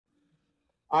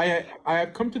I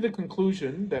have come to the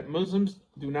conclusion that Muslims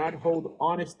do not hold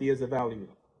honesty as a value.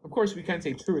 Of course, we can't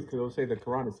say truth because they'll say the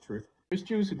Quran is truth. There's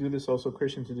Jews who do this also,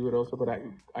 Christians who do it also, but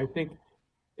I think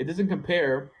it doesn't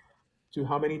compare to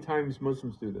how many times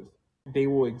Muslims do this. They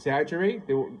will exaggerate,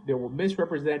 they will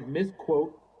misrepresent,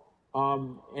 misquote,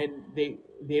 and they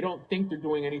don't think they're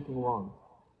doing anything wrong.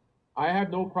 I have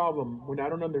no problem when I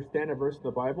don't understand a verse in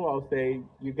the Bible. I'll say,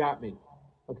 "You got me."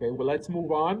 Okay, well, let's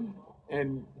move on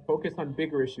and focus on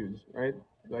bigger issues, right?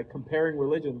 Like comparing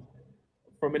religions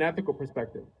from an ethical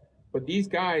perspective. But these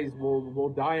guys will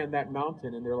die on that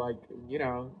mountain, and they're like,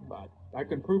 I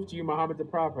can prove to you Muhammad's a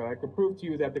prophet. I can prove to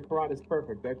you that the Quran is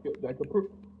perfect. I could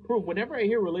prove. Whenever I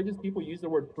hear religious people use the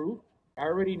word proof, I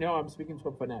already know I'm speaking to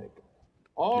a fanatic.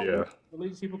 All Yeah.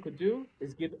 religious people could do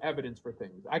is give evidence for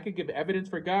things. I could give evidence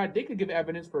for God. They could give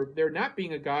evidence for there not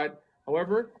being a God.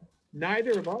 However,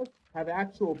 neither of us have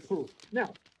actual proof.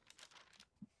 Now,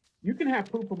 you can have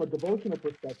proof from a devotional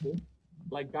perspective,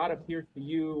 like God appears to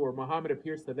you or Muhammad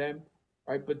appears to them,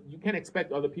 right? But you can't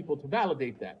expect other people to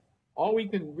validate that. All we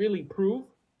can really prove,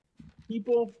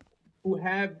 people who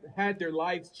have had their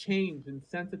lives changed and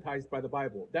sensitized by the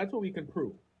Bible. That's what we can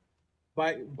prove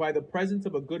by the presence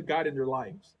of a good God in their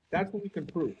lives. That's what we can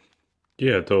prove,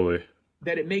 Yeah, totally.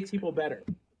 that it makes people better.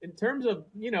 In terms of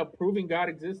proving God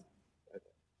exists,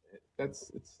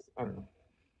 it's I don't know.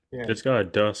 Yeah, This guy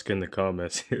Dusk in the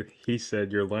comments, he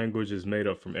said your language is made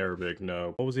up from Arabic.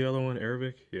 No. What was the other one?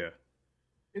 Arabic? Yeah.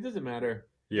 it doesn't matter.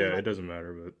 It Yeah, doesn't it matter. doesn't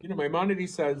matter, but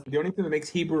Maimonides says the only thing that makes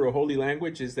Hebrew a holy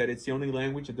language is that it's the only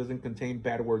language that doesn't contain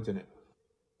bad words in it.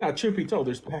 Now, truth be told,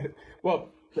 there's bad. Well,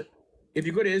 if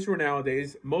you go to Israel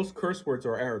nowadays, most curse words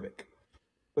are Arabic,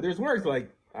 but there's words like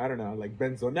I don't know, like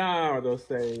benzona, or they'll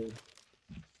say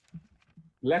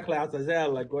lech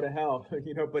le'azazel, like go to hell,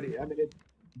 But I mean,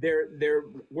 they're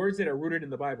words that are rooted in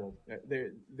the Bible.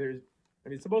 There's, I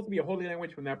mean, it's supposed to be a holy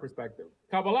language from that perspective.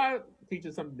 Kabbalah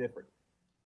teaches something different.